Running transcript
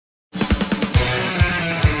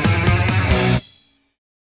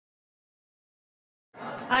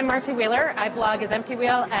I'm Marcy Wheeler. I blog as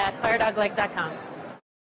emptywheel at FireDogLake.com.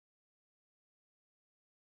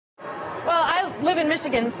 Well, I live in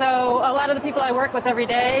Michigan, so a lot of the people I work with every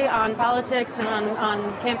day on politics and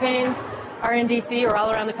on campaigns are in D.C. or all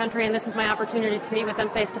around the country, and this is my opportunity to meet with them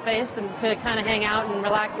face-to-face and to kind of hang out and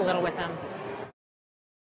relax a little with them.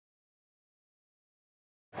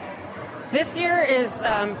 This year is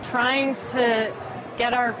trying to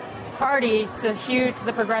get our party to hew to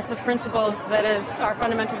the progressive principles that are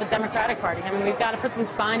fundamental to the Democratic Party. I mean, we've got to put some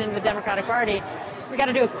spine into the Democratic Party. We've got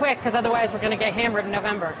to do it quick, because otherwise we're going to get hammered in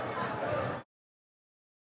November.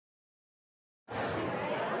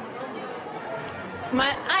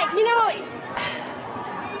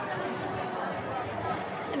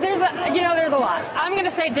 There's a lot. I'm going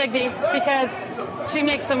to say Digby because she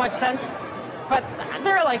makes so much sense, but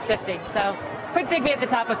there are like 50, so put Digby at the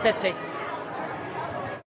top of 50.